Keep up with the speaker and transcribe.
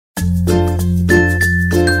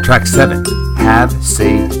Track 7. Have,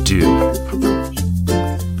 Say, Do.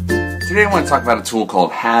 Today I want to talk about a tool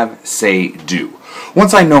called Have, Say, Do.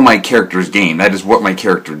 Once I know my character's game, that is what my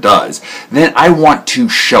character does, then I want to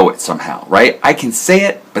show it somehow, right? I can say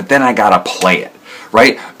it, but then I gotta play it,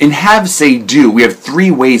 right? In Have, Say, Do, we have 3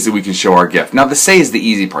 ways that we can show our gift. Now, the say is the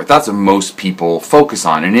easy part. That's what most people focus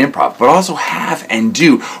on in improv. But also have and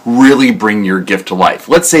do really bring your gift to life.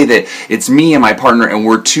 Let's say that it's me and my partner, and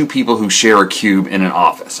we're 2 people who share a cube in an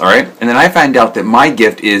office, all right? And then I find out that my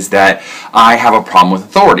gift is that I have a problem with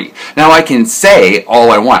authority. Now, I can say all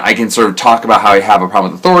I want. I can sort of talk about how I have a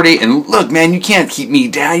problem with authority, and look, man, you can't keep me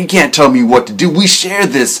down. You can't tell me what to do. We share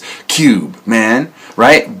this cube, man.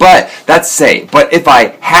 Right? But that's say. But if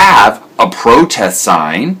I have a protest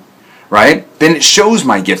sign, right, then it shows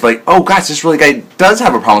my gift. Like, oh gosh, this really guy does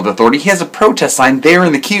have a problem with authority. He has a protest sign there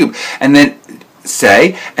in the cube. And then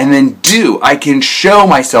say, and then do. I can show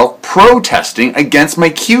myself protesting against my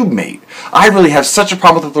cube mate. I really have such a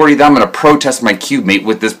problem with authority that I'm going to protest my cube mate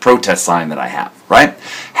with this protest sign that I have, right?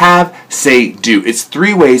 Have, say, do. It's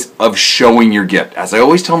 3 ways of showing your gift. As I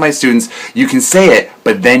always tell my students, you can say it,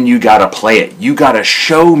 but then you got to play it. You got to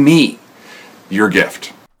show me your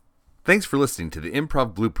gift. Thanks for listening to the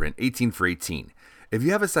Improv Blueprint 18 for 18. If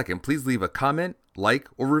you have a second, please leave a comment, like,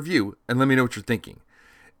 or review, and let me know what you're thinking.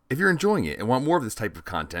 If you're enjoying it and want more of this type of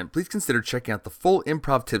content, please consider checking out the full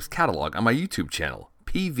Improv Tips catalog on my YouTube channel,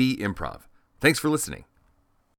 PV Improv. Thanks for listening.